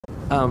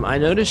I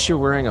noticed you're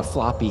wearing a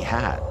floppy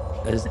hat.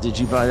 Did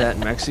you buy that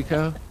in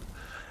Mexico?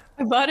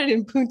 I bought it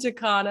in Punta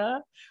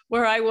Cana,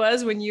 where I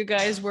was when you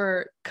guys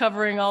were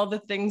covering all the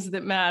things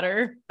that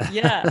matter.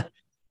 Yeah.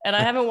 And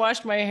I haven't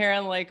washed my hair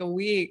in like a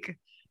week.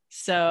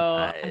 So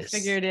I Nice.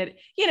 figured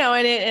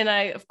and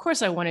of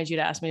course I wanted you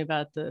to ask me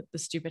about the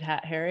stupid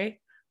hat, Harry,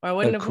 or I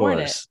wouldn't Of have worn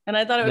it. course. And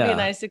I thought it would be a No.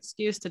 nice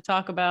excuse to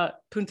talk about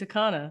Punta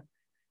Cana.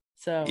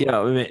 So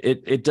I mean,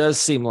 it does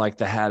seem like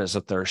the hat is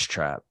a thirst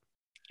trap.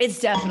 it's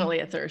definitely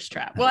a thirst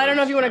trap. Well, I don't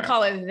know if Thirst you want to trap.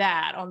 call it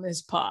that on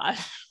this pod.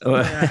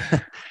 Yeah.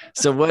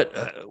 So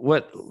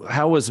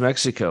how was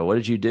Mexico? What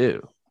did you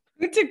do?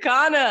 Punta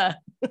Cana.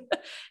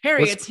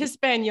 Harry, What's it's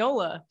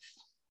Hispaniola.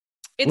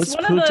 It's what's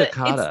one of Punta the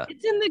Cana?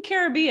 it's in the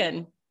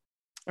Caribbean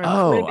or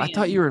Oh, I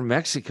thought you Caribbean. were in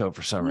Mexico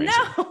for some reason.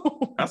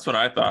 No. That's what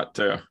I thought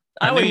too.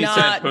 I I knew would you said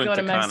not go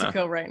Punta to Cana.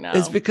 Mexico right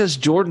It's now. because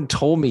Jordan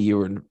told me you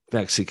were in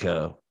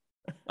Mexico.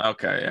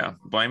 Okay, yeah.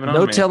 Blame it on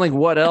No me. telling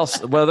what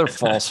other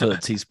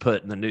falsehoods he's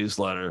put in the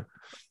newsletter.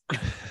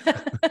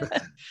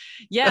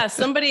 Yeah,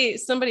 somebody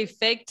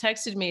fake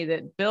texted me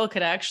that Bill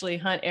could actually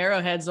hunt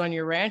arrowheads on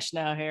your ranch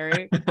now,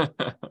 Harry.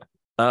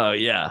 Oh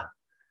yeah.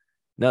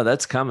 No,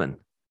 that's coming.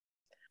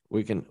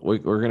 We're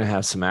gonna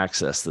have some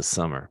access this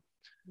summer.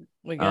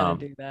 We got to Um,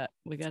 do that.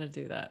 We got to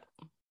do that.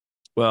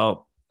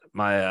 well,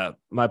 my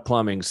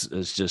plumbing's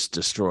is just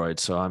destroyed,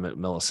 so I'm at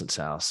Millicent's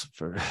house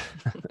for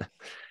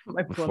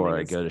My before plumbing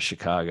I is go to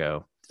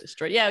Chicago.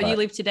 destroyed. Yeah, you But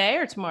leave today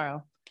or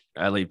tomorrow?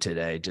 I leave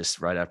today, just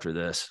right after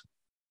this.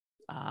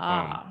 Um,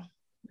 Ah,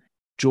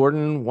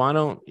 Jordan, why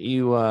don't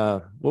you?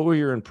 What were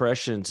your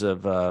impressions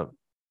of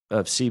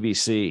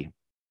CBC,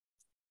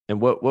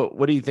 and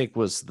what do you think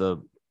was the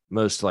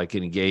most like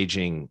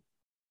engaging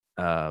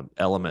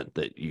element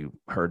that you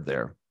heard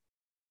there?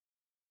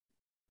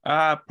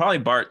 Probably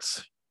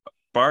Bart's.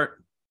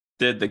 Bart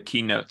did the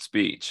keynote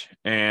speech,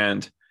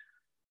 and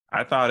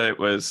I thought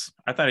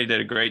he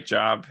did a great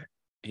job.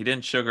 He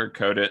didn't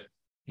sugarcoat it.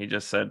 He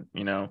just said,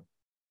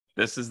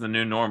 this is the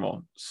new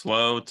normal,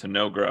 slow to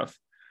no growth.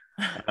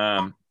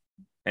 Um,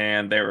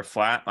 and they were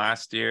flat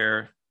last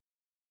year.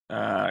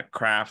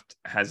 Kraft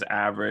has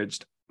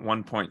averaged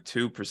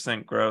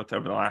 1.2% growth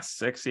over the last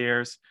 6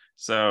 years.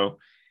 So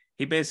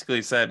he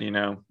basically said,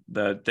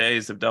 the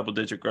days of double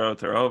digit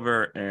growth are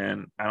over,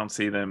 and I don't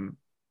see them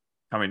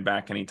coming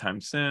back anytime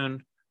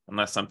soon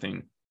unless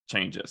something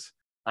changes.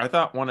 I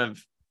thought one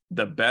of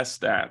the best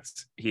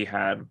stats he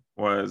had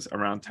was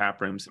around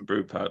tap rooms and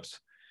brew pubs,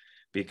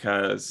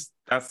 because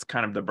that's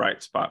kind of the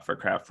bright spot for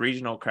craft.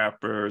 Regional craft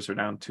brewers are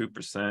down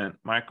 2%,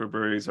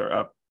 microbreweries are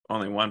up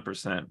only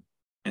 1%,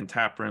 and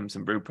tap rooms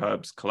and brew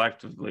pubs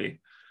collectively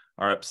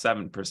are up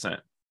 7%.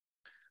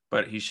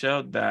 But he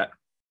showed that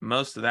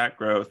most of that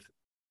growth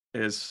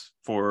is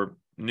for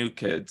new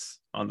kids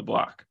on the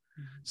block.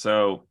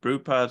 So brew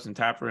pubs and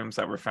tap rooms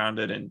that were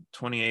founded in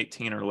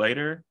 2018 or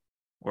later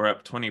were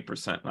up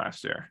 20%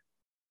 last year.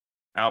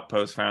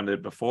 Outposts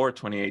founded before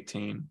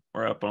 2018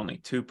 were up only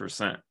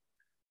 2%.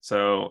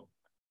 So,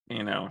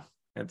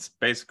 it's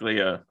basically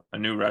a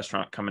new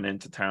restaurant coming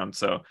into town.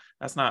 So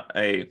that's not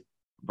a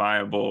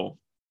viable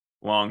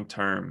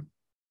long-term,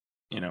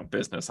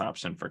 business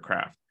option for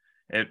craft.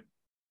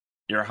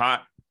 You're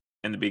hot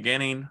in the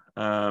beginning,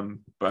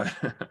 but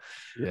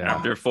Yeah.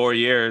 after 4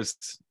 years,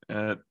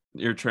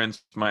 your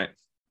trends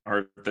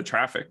or the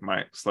traffic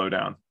might slow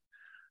down.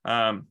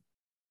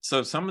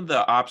 So some of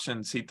the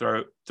options he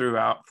threw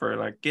out for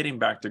like getting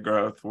back to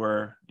growth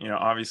were,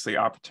 obviously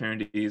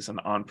opportunities and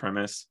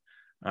on-premise.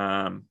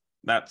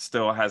 That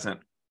still hasn't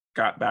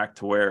got back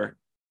to where,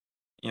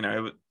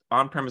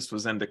 on-premise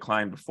was in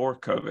decline before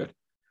COVID,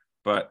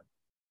 but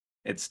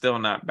it's still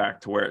not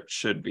back to where it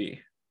should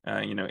be,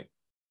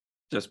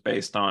 just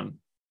based on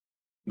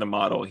the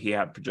model he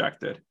had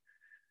projected.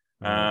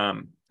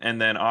 Right. And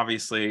then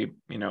obviously,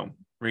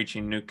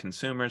 reaching new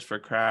consumers for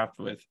craft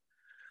with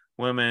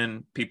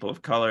women, people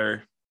of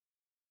color.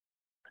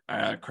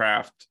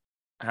 Craft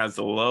has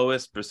the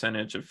lowest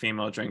percentage of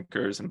female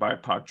drinkers and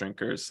BIPOC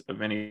drinkers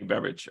of any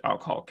beverage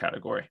alcohol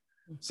category.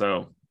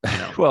 So,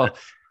 Well,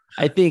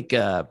 I think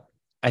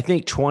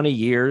 20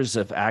 years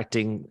of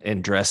acting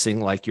and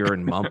dressing like you're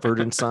in Mumford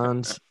and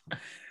Sons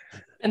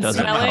and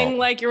doesn't smelling help.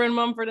 like you're in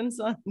Mumford and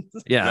Sons.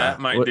 Yeah. that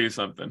might do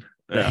something.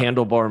 The Yeah.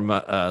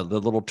 handlebar, the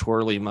little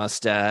twirly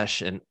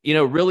mustache, and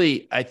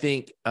really, I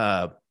think,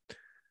 what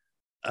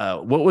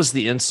was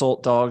the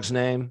insult dog's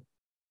name?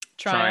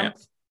 Triumph.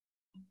 Yeah.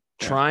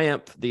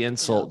 Triumph, the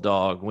insult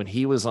dog. When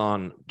he was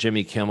on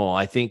Jimmy Kimmel,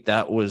 I think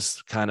that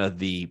was kind of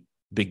the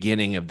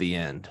beginning of the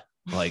end,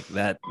 like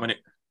that.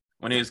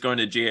 When he was going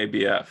to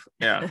GABF,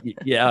 yeah,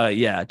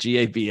 yeah,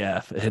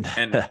 GABF,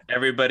 and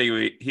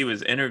everybody he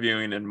was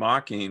interviewing and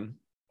mocking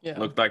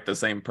looked like the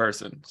same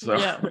person. So,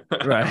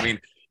 Right. I mean,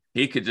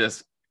 he could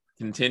just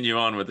continue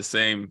on with the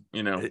same,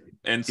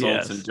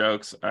 insults and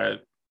jokes,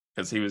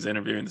 because he was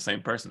interviewing the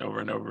same person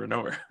over and over and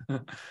over.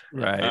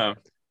 Right.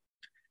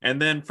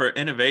 And then for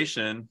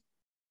innovation,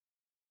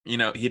 he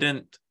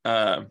didn't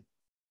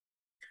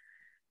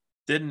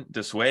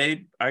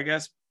dissuade, I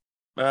guess,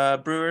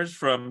 brewers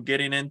from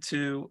getting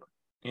into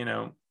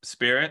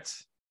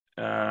spirits.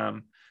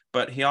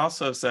 But he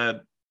also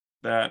said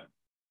that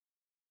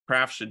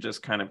craft should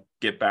just kind of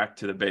get back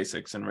to the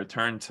basics and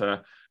return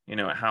to,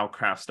 how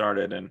craft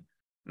started, and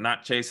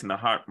not chasing the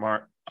hot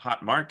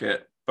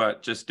market,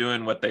 but just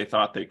doing what they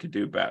thought they could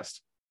do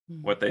best,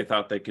 what they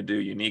thought they could do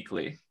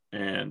uniquely.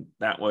 And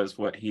that was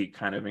what he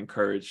kind of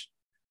encouraged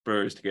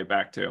brewers to get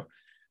back to.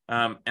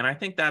 And I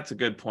think that's a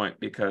good point,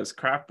 because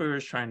craft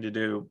brewers trying to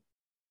do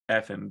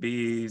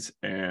FMBs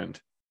and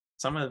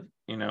some of,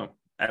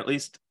 at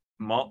least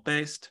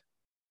malt-based,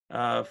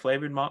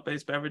 flavored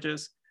malt-based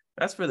beverages,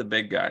 that's for the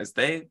big guys.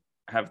 They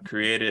have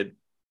created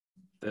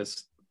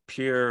this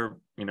pure,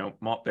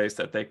 malt base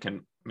that they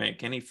can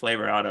make any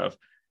flavor out of.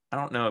 I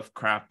don't know if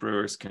craft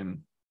brewers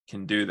can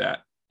do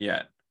that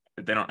yet.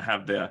 They don't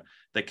have the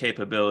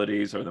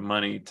capabilities or the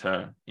money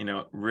to,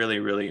 really,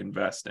 really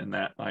invest in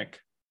that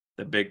like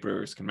the big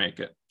brewers can make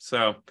it.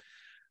 So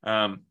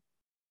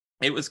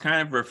it was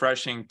kind of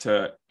refreshing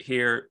to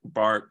hear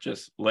Bart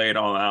just lay it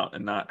all out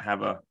and not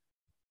have a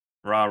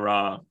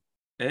rah.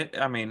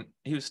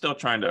 He was still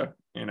trying to,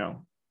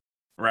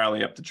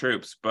 rally up the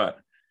troops, but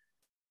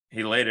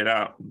he laid it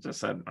out and just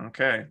said,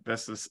 okay,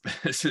 this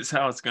is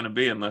how it's going to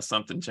be unless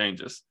something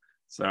changes.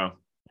 So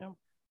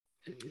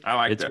I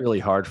like it's really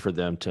hard for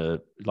them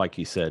to, like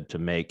you said, to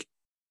make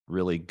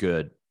really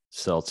good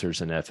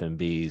seltzers and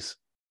FMBs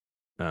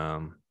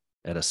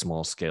at a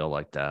small scale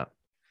like that.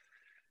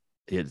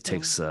 It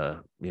takes,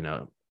 of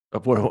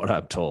what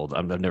I'm told,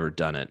 I've never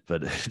done it,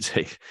 but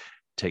it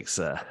takes,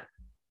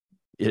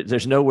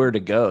 there's nowhere to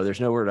go. There's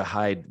nowhere to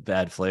hide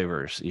bad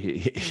flavors.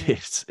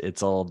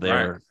 It's all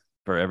there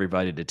for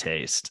everybody to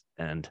taste.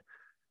 And,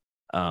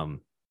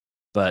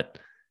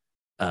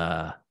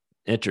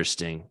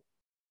 interesting.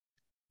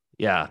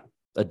 Yeah.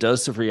 A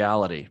dose of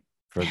reality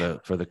for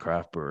the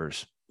craft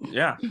brewers.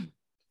 Yeah.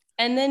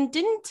 And then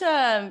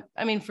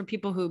for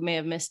people who may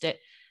have missed it,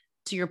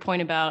 to your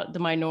point about the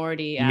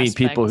minority you mean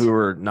people who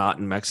are not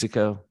in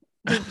Mexico?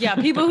 Yeah,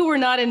 people who were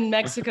not in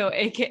Mexico,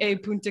 aka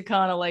Punta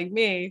Cana, like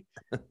me.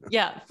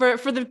 Yeah,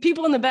 for the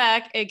people in the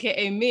back,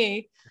 aka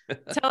me,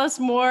 tell us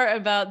more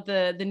about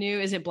the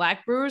new. Is it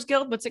Black Brewers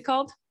Guild? What's it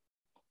called?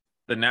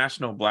 The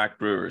National Black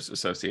Brewers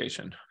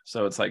Association.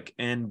 So it's like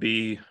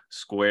NB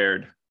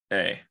squared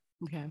A.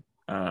 Okay.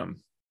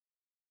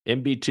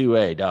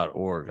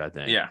 NB2A.org, I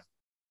think. Yeah.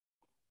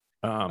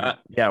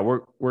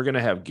 We're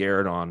gonna have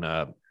Garrett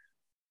on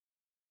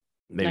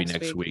maybe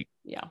next week.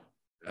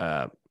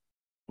 Yeah.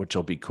 Which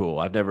will be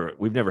cool.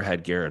 We've never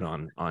had Garrett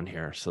on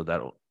here, so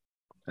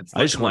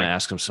I just want to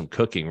ask him some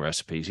cooking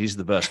recipes. He's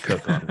the best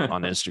cook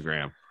on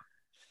Instagram.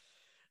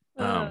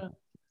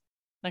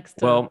 Next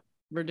time,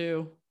 we're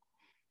due.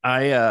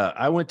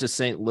 I went to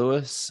St.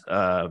 Louis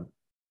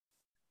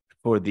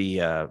for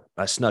the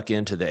I snuck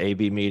into the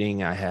AB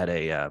meeting. I had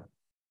a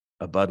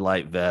Bud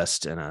Light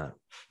vest and a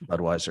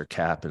Budweiser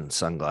cap and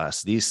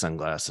these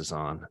sunglasses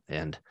on,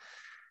 and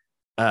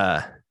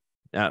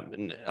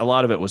a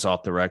lot of it was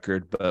off the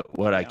record, but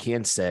what I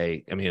can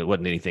say, it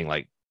wasn't anything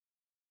like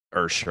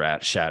earth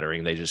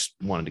shattering. They just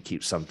wanted to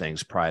keep some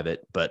things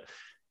private, but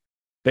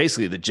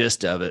basically the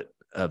gist of it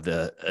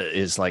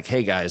is like,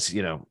 hey guys,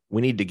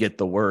 we need to get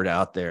the word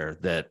out there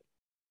that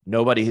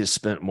nobody has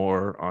spent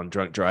more on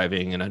drunk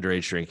driving and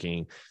underage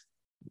drinking.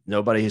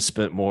 Nobody has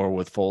spent more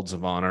with Folds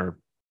of Honor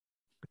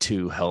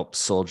to help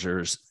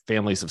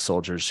families of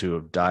soldiers who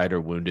have died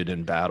or wounded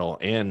in battle,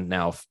 and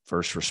now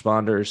first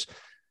responders.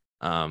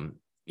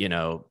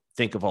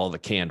 Think of all the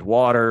canned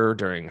water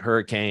during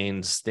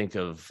hurricanes, think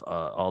of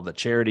all the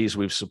charities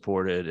we've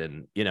supported.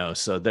 And,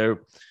 so they're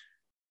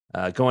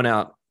going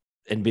out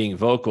and being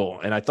vocal.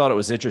 And I thought it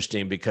was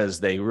interesting because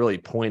they really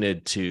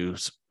pointed to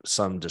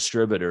some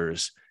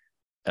distributors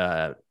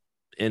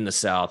in the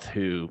South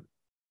who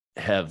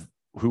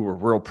were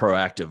real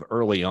proactive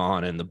early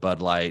on in the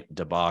Bud Light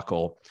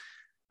debacle,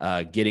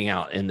 getting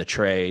out in the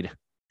trade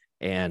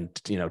and,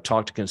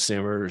 talk to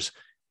consumers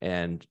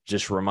and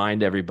just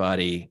remind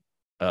everybody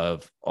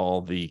of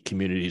all the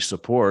community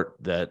support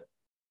that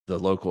the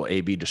local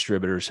AB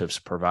distributors have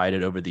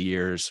provided over the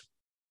years.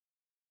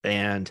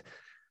 And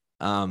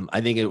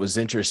I think it was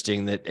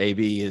interesting that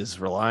AB is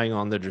relying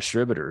on the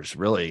distributors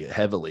really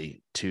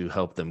heavily to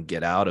help them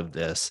get out of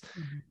this.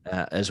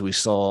 As we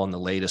saw in the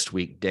latest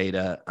week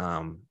data,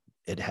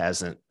 it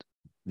hasn't,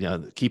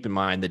 keep in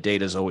mind the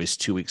data is always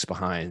 2 weeks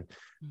behind,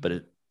 but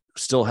it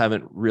still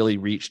haven't really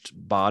reached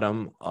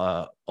bottom.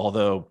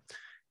 Although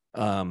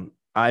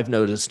I've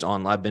noticed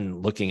I've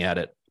been looking at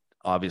it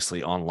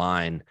obviously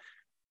online,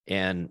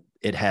 and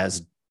it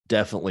has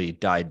definitely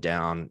died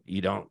down.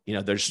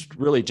 There's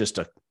really just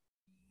a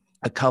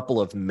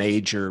couple of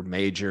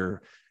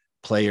major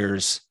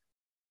players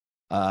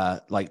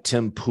like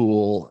Tim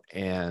Pool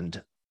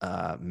and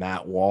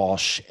Matt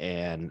Walsh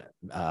and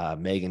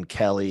Megyn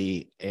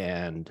Kelly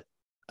and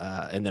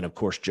then of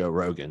course Joe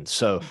Rogan.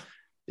 So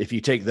if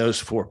you take those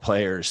 4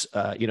 players,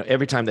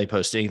 every time they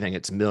post anything,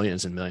 it's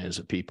millions and millions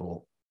of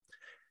people.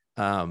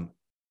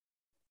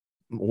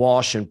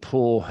 Walsh and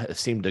Pool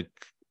seem to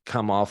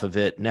come off of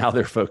it. Now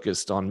they're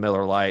focused on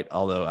Miller Lite,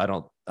 although I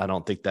don't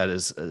don't think that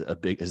is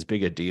as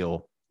big a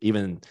deal.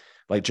 Even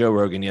like Joe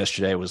Rogan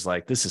yesterday was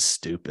like, this is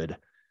stupid.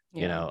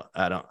 Yeah. You know,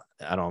 I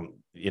don't,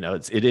 you know,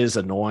 it is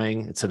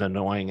annoying. It's an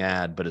annoying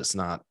ad, but it's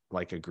not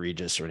like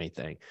egregious or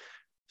anything.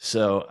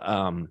 So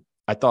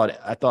I thought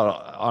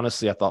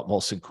honestly, I thought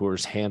Molson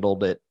Coors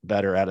handled it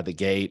better out of the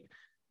gate,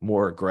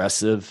 more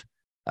aggressive.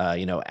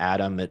 You know,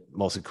 Adam at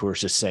Molson Coors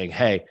just saying,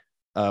 hey,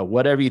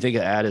 whatever you think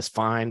of ad is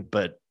fine,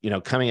 but you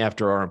know, coming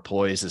after our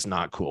employees is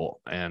not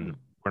cool, and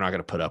we're not going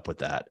to put up with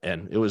that.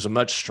 And it was a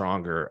much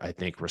stronger, I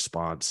think,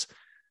 response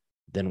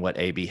than what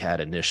AB had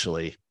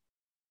initially.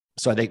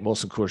 So I think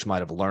Molson Coors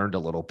might have learned a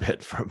little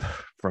bit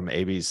from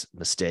AB's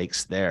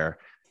mistakes there.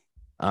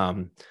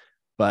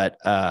 But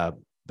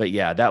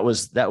yeah, that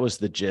was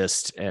the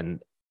gist.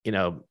 And, you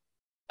know,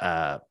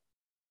 I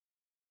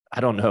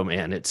don't know,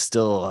 man, it's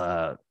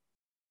still,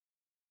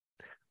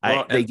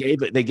 they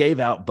gave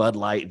out Bud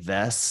Light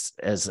vests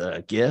as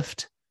a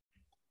gift.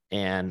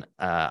 And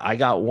I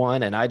got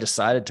one, and I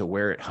decided to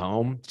wear it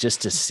home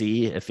just to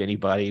see if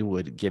anybody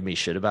would give me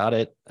shit about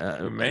it.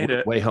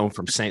 Way home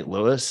from St.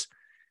 Louis.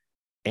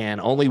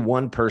 And only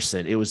one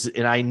person,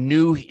 and I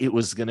knew it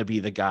was going to be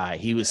the guy.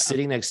 He was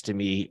sitting next to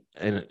me,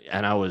 and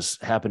I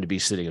happened to be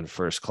sitting in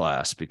first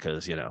class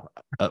because, you know,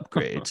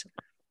 upgrades.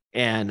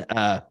 And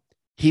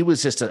he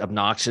was just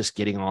obnoxious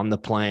getting on the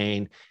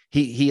plane.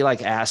 He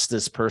like asked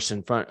this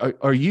person,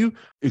 are you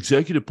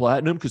executive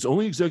platinum? Because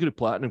only executive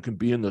platinum can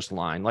be in this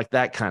line, like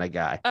that kind of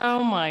guy.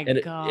 Oh my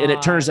God. And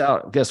it turns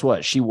out, guess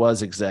what? She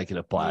was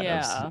executive platinum,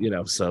 Yeah. you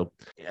know, so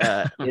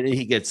and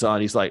he gets on,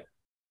 he's like,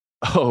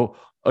 oh,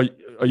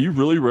 are you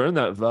really wearing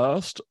that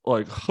vest?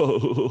 Like,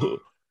 oh.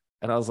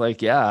 And I was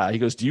like, yeah. He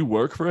goes, do you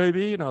work for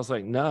AB? And I was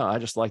like, no, I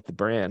just like the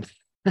brand.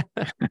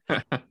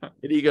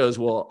 And he goes,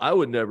 well, I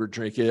would never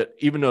drink it,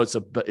 even though it's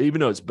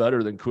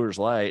better than Coors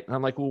Light. And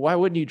I'm like, well, why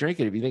wouldn't you drink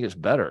it if you think it's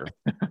better?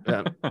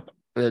 And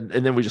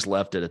then we just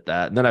left it at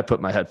that. And then I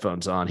put my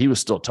headphones on. He was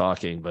still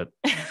talking, but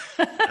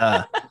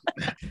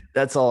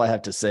that's all I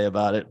have to say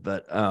about it.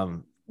 But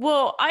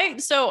well,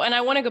 and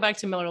I want to go back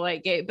to Miller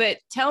Lite Gate, but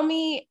tell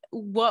me,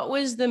 what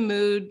was the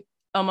mood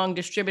among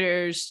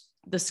distributors,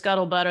 the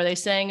scuttlebutt? Are they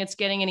saying it's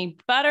getting any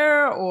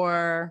better,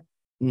 or?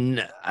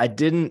 No, I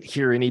didn't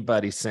hear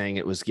anybody saying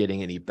it was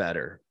getting any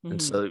better. Mm-hmm.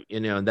 And so,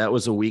 you know, that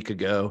was a week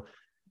ago.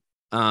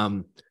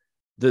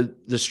 The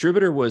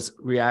distributor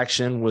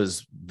reaction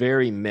was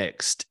very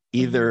mixed.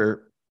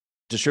 Either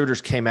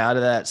distributors came out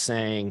of that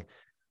saying,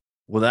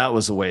 well, that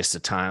was a waste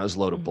of time. It was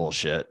a load of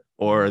bullshit.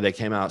 Or they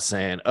came out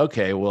saying,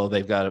 okay, well,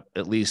 they've got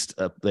at least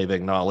they've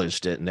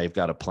acknowledged it and they've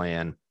got a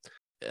plan,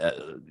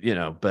 you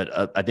know,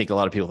 but I think a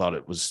lot of people thought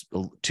it was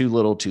too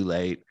little, too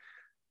late.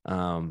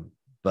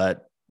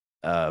 But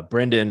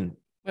Brendan,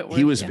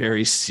 he was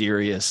very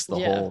serious the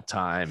whole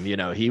time. You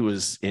know, he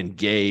was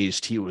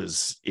engaged. It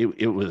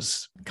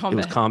was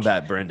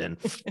combat Brendan.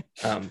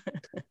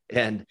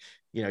 And,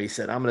 you know, he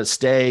said, I'm going to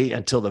stay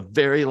until the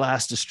very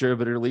last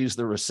distributor leaves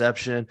the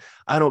reception.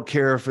 I don't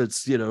care if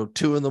it's, you know,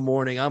 2 a.m.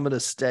 I'm going to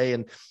stay.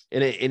 And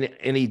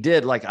he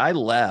did. Like, I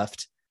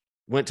left,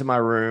 went to my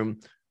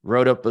room,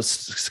 wrote up a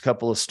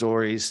couple of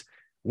stories,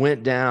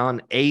 went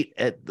down, ate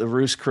at the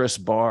Roost Chris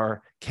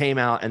bar, came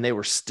out, and they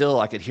were still,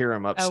 I could hear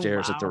them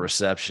upstairs at the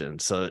reception.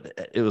 So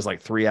it was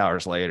like 3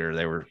 hours later,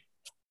 they were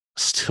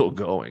still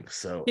going.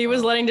 So he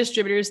was letting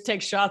distributors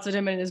take shots at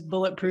him in his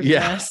bulletproof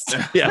vest.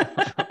 Yeah.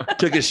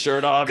 Took his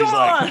shirt off. He's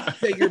like,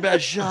 take your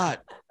best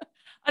shot.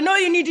 I know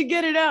you need to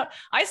get it out.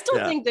 I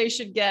still think they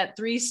should get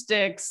 3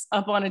 sticks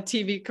up on a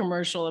TV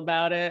commercial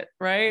about it,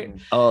 right?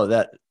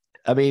 Oh,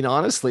 I mean,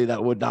 honestly,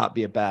 that would not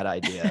be a bad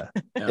idea.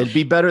 It'd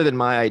be better than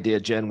my idea,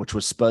 Jen, which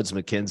was Spuds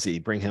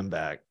McKenzie. Bring him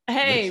back.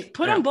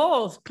 Put them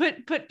both.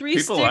 Put 3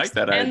 people sticks like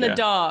that and idea. The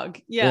dog.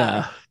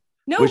 Yeah.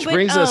 No, which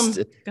brings us.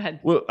 Go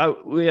ahead. Well,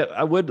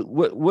 I would.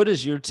 What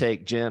is your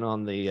take, Jen,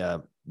 on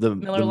the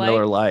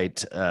Miller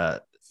Lite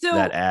that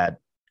ad?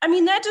 I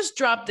mean, that just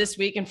dropped this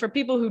week. And for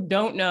people who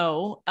don't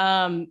know,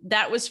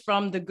 that was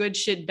from the Good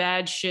Shit,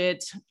 Bad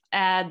Shit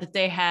ad that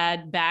they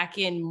had back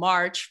in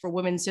March for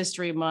Women's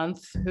History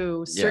Month,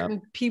 who certain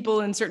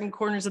people in certain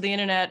corners of the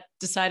internet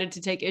decided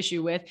to take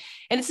issue with.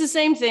 And it's the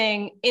same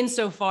thing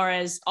insofar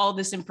as all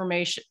this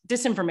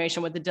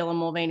disinformation with the Dylan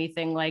Mulvaney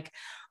thing, like,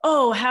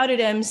 oh, how did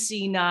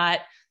MC not,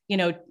 you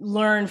know,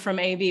 learn from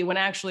AB when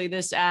actually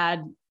this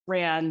ad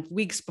ran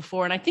weeks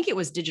before? And I think it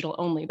was digital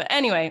only. But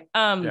anyway,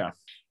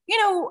 you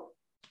know,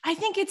 I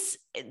think it's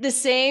the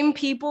same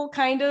people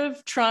kind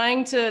of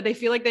they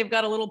feel like they've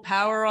got a little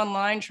power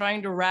online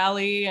trying to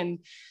rally. And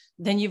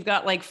then you've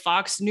got like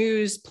Fox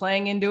News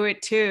playing into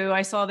it too.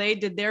 I saw they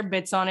did their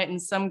bits on it,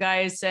 and some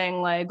guy is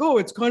saying like, oh,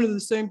 it's kind of the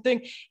same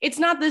thing. It's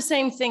not the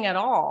same thing at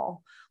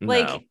all.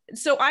 Like,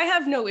 so I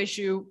have no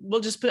issue.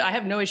 I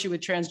have no issue with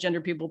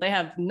transgender people. They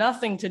have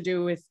nothing to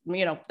do with,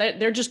 you know,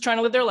 they're just trying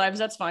to live their lives.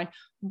 That's fine.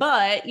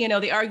 But, you know,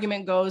 the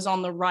argument goes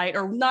on the right,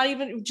 or not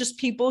even just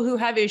people who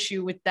have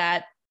issue with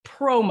that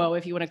promo,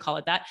 if you want to call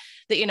it that,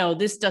 you know,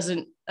 this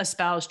doesn't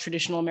espouse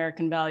traditional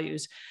American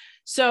values.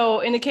 So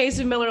in the case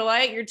of Miller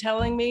Lite, you're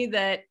telling me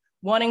that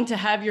wanting to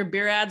have your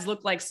beer ads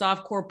look like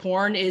softcore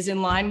porn is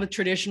in line with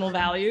traditional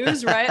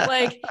values, right?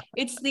 Like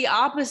it's the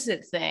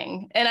opposite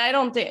thing. And I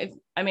don't think,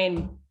 I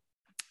mean,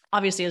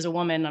 obviously as a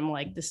woman, I'm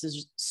like, this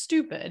is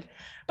stupid,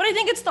 but I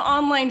think it's the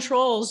online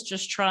trolls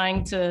just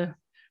trying to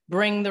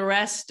bring the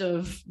rest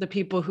of the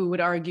people who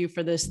would argue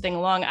for this thing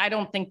along. I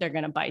don't think they're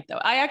going to bite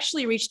though. I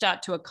actually reached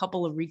out to a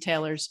couple of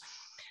retailers,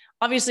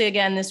 obviously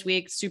again, this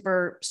week,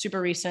 super, super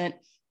recent.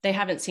 They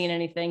haven't seen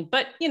anything,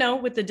 but you know,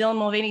 with the Dylan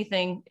Mulvaney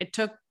thing, it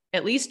took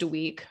at least a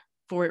week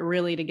for it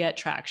really to get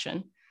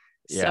traction.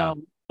 Yeah.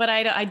 So, but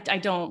I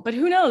don't, but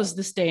who knows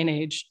this day and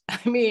age? I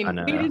mean,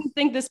 we didn't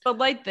think this Bud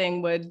Light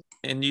thing would.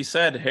 And you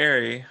said,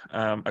 Harry,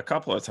 a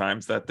couple of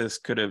times that this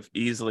could have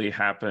easily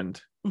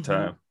happened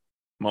to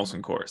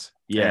Molson Coors.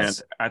 Yes.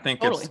 And I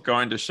think it's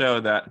going to show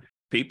that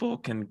people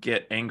can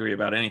get angry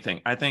about anything.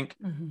 I think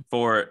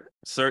for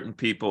certain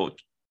people,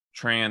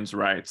 trans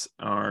rights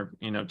are,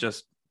 you know,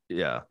 just,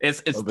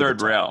 it's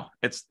third rail.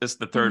 It's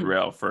the third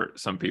rail for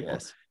some people.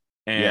 Yes.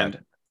 And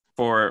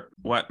for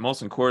what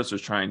Molson Coors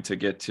was trying to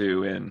get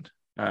to in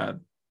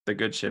the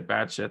good shit,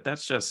 bad shit,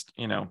 that's just,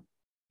 you know,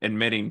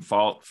 admitting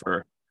fault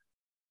for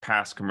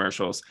past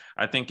commercials.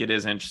 I think it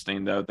is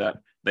interesting, though, that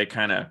they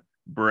kind of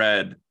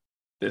bred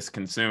this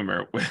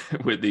consumer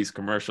with these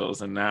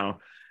commercials. And now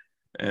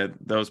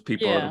those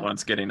people are the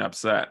ones getting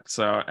upset.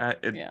 So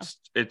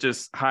it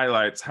just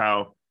highlights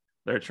how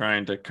they're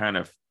trying to kind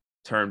of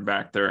turn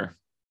back their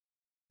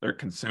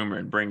consumer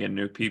and bring in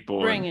new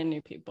people.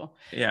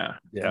 Yeah.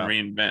 And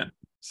reinvent.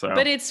 So,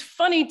 but it's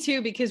funny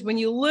too, because when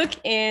you look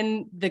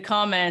in the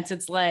comments,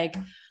 it's like,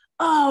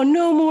 oh,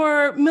 no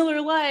more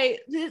Miller Lite.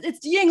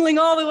 It's Yingling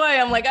all the way.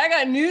 I'm like, I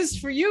got news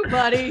for you,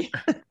 buddy.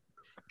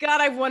 God,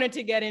 I've wanted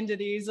to get into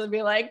these and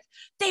be like,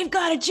 they've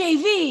got a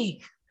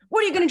JV.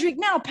 What are you going to drink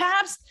now,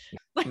 Pabst?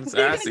 Like, it's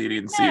ass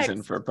eating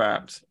season for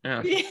Pabst.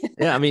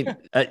 Yeah. I mean,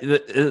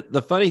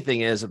 the funny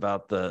thing is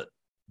about the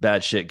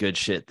bad shit, good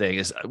shit thing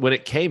is when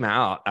it came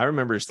out, I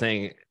remember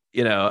saying,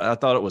 you know, I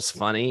thought it was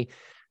funny,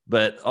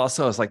 but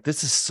also I was like,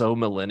 this is so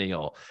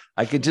millennial.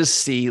 I could just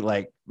see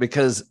like,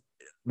 because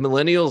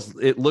millennials,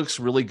 it looks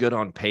really good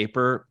on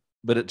paper,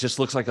 but it just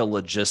looks like a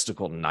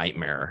logistical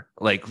nightmare.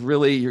 Like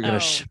really, you're going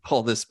to ship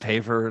all this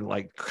paper and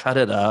like cut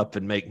it up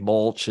and make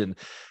mulch. And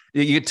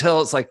you could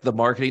tell it's like the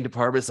marketing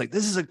department. It's like,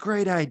 this is a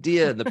great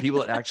idea. And the people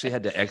that actually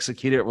had to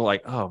execute it were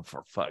like, oh,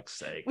 for fuck's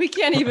sake. We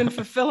can't even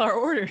fulfill our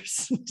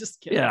orders.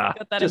 Just kidding. Yeah,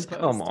 just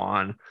come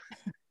on,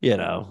 you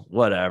know,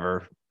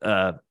 whatever.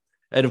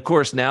 And of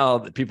course, now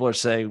that people are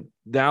saying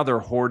now they're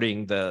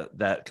hoarding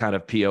that kind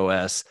of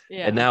POS,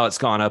 and now it's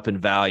gone up in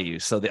value.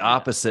 So the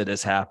opposite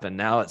has happened.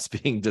 Now it's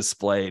being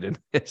displayed, and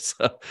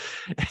so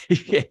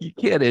you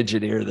can't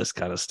engineer this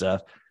kind of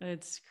stuff.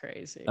 It's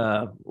crazy.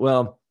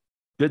 Well,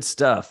 good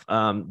stuff.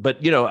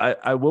 But you know,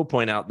 I will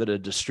point out that a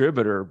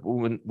distributor,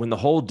 when the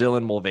whole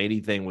Dylan Mulvaney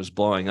thing was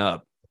blowing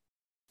up,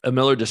 a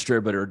Miller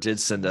distributor did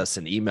send us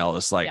an email.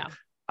 It's like,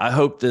 I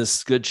hope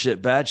this good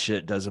shit, bad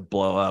shit doesn't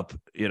blow up,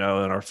 you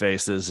know, in our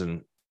faces.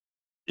 And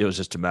it was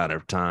just a matter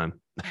of time.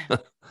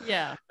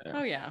 Yeah.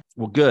 Oh, yeah.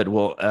 Well, good.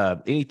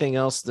 Well, anything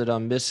else that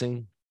I'm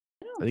missing?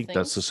 I think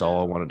that's just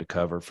all I wanted to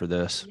cover for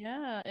this.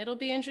 Yeah. It'll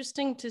be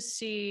interesting to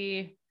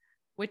see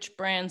which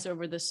brands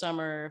over the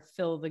summer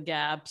fill the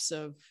gaps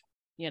of,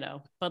 you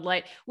know, Bud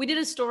Light. We did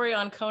a story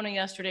on Kona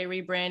yesterday,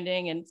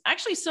 rebranding, and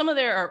actually some of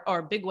their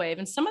are big wave,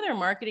 and some of their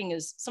marketing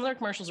some of their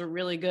commercials are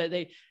really good.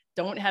 They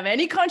don't have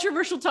any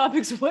controversial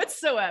topics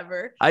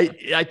whatsoever.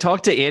 I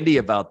talked to Andy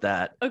about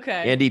that.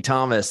 Okay. Andy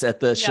Thomas at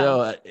the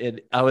show.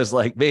 And I was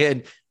like,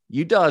 man,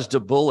 you dodged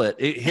a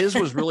bullet. His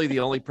was really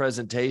the only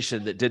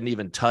presentation that didn't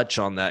even touch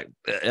on that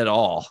at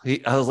all.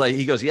 I was like,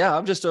 he goes, yeah,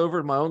 I'm just over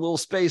in my own little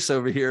space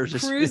over here.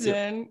 Just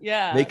cruising.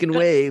 Yeah. Making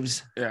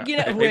waves. Yeah. You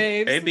know,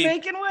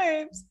 making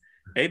waves.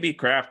 AB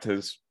Craft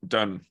has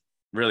done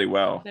really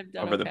well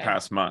over the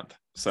past month.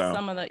 So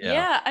some of the,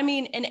 I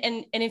mean,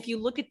 and if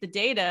you look at the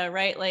data,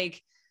 right,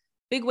 like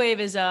Big Wave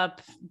is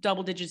up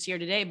double digits year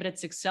to date, but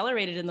it's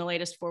accelerated in the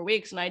latest 4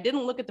 weeks. And I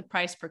didn't look at the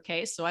price per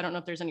case, so I don't know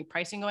if there's any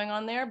pricing going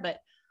on there, but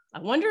I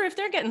wonder if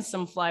they're getting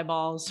some fly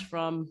balls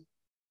from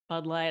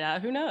Bud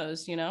Light. Who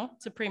knows? You know,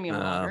 it's a premium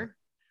water.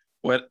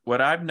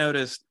 What I've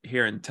noticed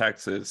here in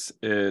Texas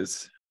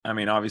is, I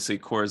mean, obviously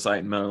Coors Light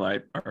and Miller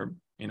Lite are,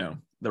 you know,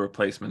 the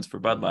replacements for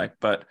Bud Light,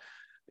 but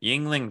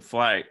Yingling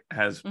Flight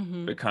has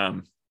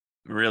become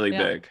really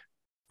big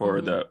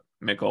for the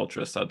Mich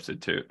Ultra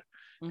substitute.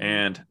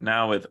 And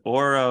now with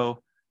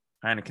Oro,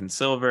 Heineken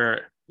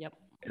Silver,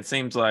 it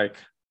seems like,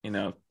 you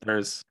know,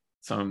 there's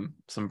some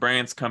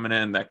brands coming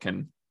in that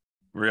can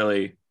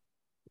really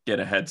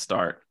get a head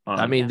start on.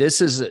 I mean,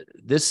 this is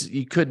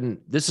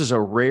a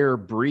rare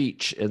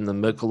breach in the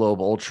Michelob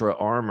Ultra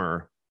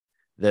armor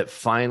that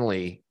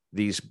finally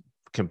these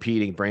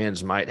competing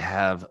brands might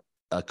have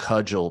a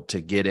cudgel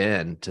to get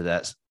into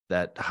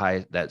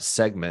that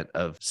segment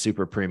of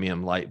super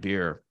premium light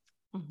beer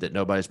that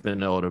nobody's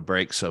been able to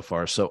break so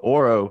far. So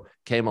Oro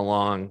came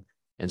along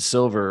and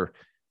Silver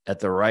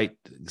at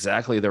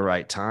exactly the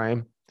right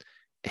time.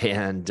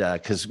 And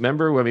because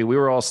remember, I mean, we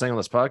were all saying on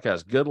this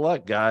podcast, good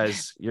luck,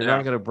 guys. You're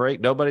not going to break.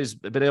 Nobody's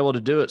been able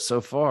to do it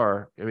so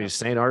far. I mean,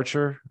 St.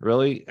 Archer,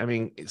 really? I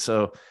mean,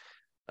 so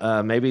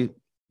maybe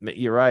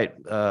you're right.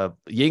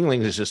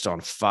 Yingling is just on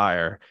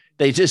fire.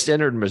 They just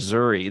entered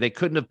Missouri. They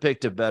couldn't have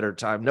picked a better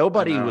time.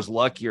 Nobody was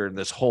luckier in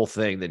this whole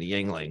thing than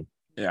Yingling.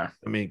 Yeah.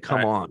 I mean,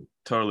 come on.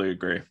 Totally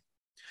agree.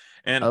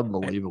 And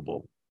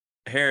unbelievable.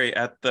 Harry,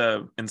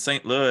 in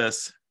St.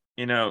 Louis,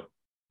 you know,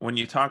 when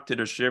you talk to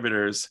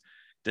distributors,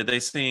 did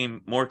they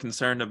seem more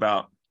concerned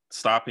about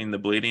stopping the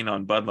bleeding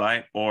on Bud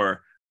Light,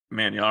 or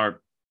man,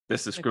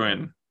 this is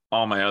screwing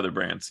all my other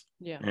brands?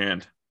 Yeah.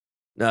 And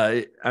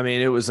I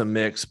mean, it was a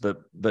mix,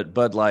 but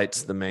Bud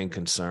Light's the main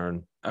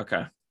concern.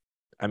 Okay.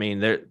 I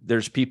mean,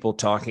 there's people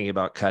talking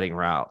about cutting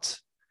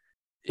routes.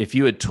 If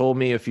you had told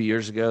me a few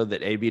years ago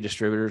that AB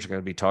distributors are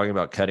going to be talking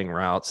about cutting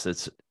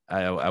routes,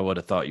 I would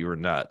have thought you were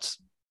nuts.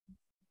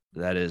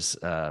 That's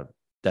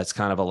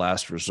kind of a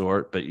last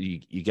resort, but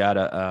you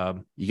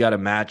gotta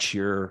match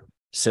your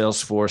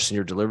sales force and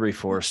your delivery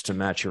force to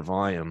match your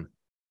volume,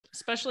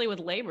 especially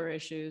with labor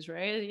issues,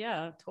 right?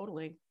 Yeah,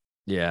 totally.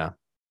 Yeah.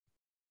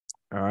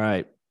 All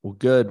right. Well,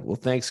 good. Well,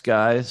 thanks,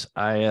 guys.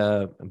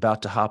 I'm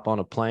about to hop on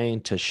a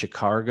plane to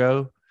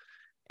Chicago,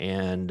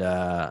 and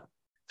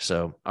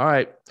so all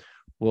right.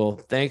 Well,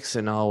 thanks,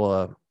 and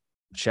I'll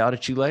shout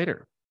at you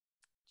later.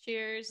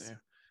 Cheers.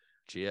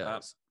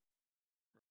 Cheers.